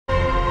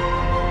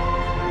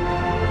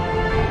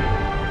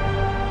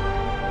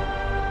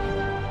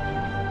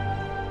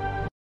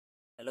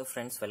Hello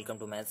friends, welcome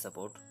to Math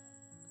Support.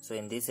 So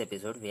in this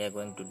episode we are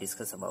going to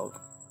discuss about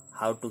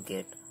how to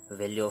get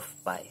value of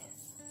pi.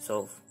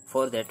 So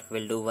for that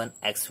we'll do one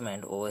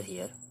experiment over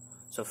here.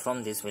 So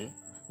from this we'll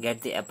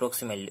get the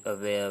approximate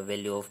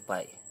value of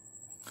pi.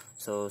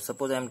 So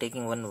suppose I am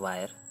taking one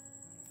wire,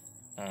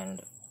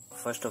 and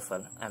first of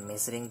all I am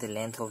measuring the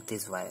length of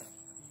this wire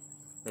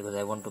because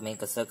I want to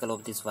make a circle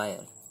of this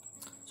wire.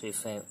 So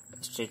if I am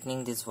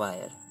straightening this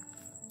wire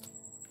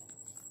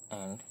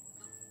and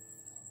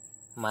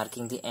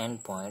marking the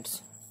end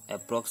points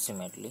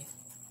approximately,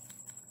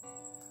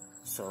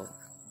 so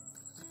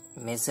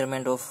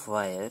measurement of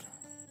wire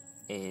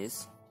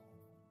is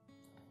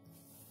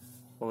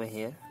over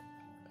here.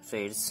 So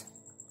it's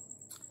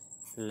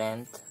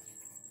length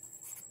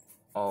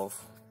of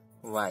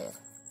wire,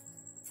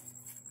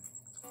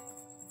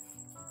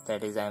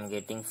 that is I am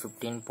getting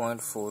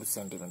 15.4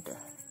 centimeter.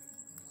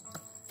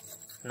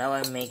 Now I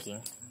am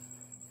making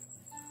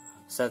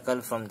circle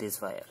from this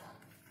wire.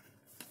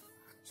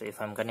 So if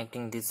I am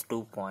connecting these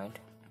 2 points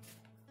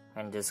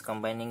and just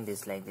combining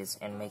this like this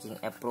and making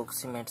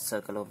approximate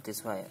circle of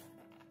this wire.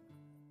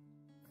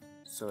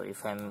 So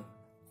if I am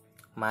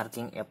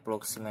marking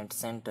approximate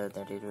center,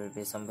 that it will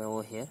be somewhere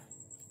over here,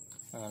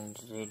 and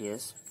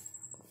radius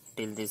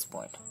till this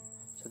point.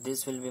 So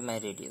this will be my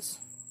radius.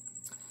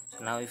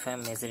 So now if I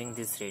am measuring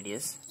this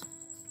radius,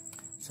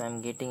 so I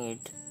am getting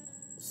it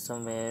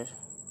somewhere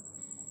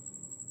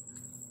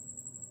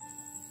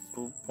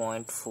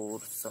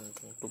 2.4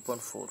 something,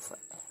 2.45.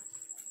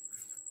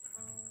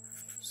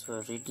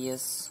 So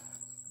radius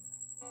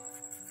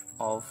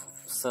of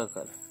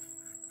circle.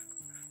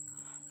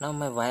 Now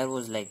my wire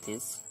was like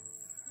this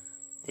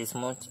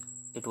much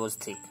it was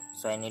thick,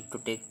 so I need to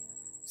take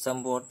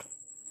somewhat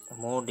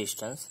more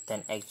distance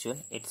than actual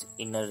its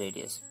inner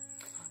radius.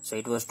 So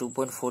it was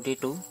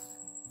 2.42,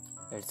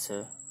 it's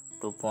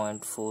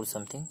 2.4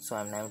 something, so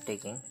I am now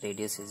taking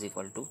radius is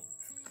equal to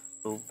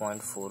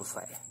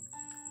 2.45.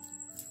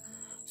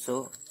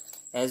 So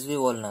as we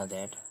all know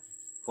that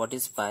what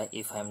is pi,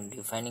 if I am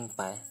defining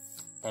pi,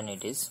 then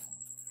it is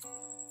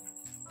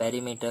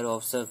perimeter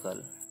of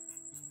circle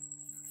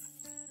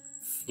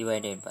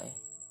divided by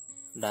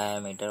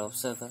diameter of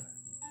circle.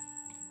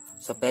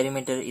 So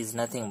perimeter is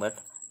nothing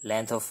but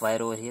length of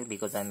wire over here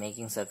because I am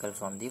making circle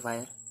from the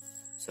wire.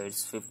 So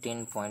it's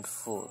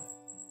 15.4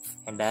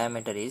 and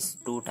diameter is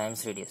 2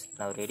 times radius.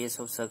 Now radius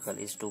of circle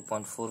is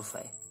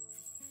 2.45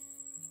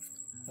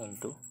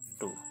 into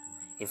 2.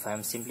 If I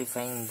am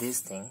simplifying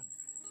this thing,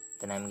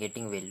 then I am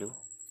getting value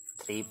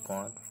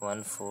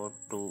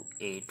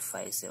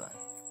 3.142857.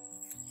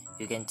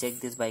 You can check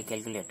this by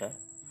calculator.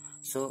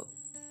 So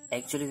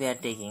actually we are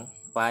taking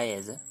pi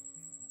as a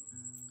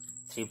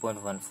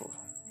 3.14.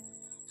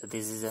 So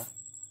this is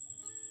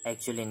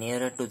actually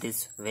nearer to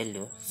this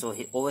value. So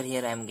over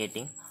here I am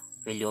getting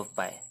value of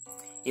pi.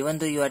 Even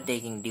though you are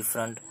taking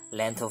different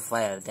length of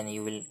wire, then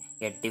you will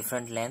get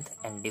different length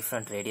and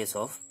different radius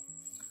of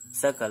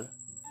circle.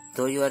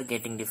 Though you are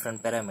getting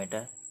different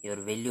parameter, your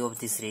value of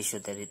this ratio,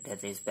 that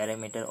is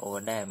perimeter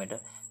over diameter,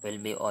 will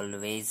be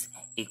always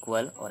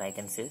equal, or I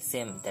can say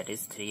same, that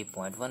is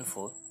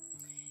 3.14.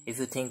 If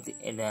you think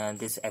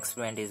this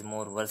experiment is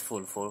more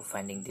worthful for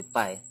finding the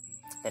pi,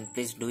 then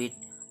please do it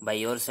by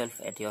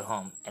yourself at your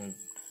home, and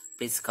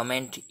please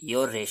comment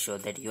your ratio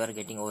that you are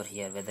getting over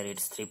here, whether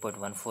it's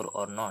 3.14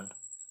 or not.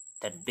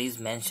 That please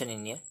mention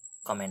in your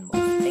comment box.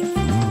 Thank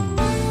you.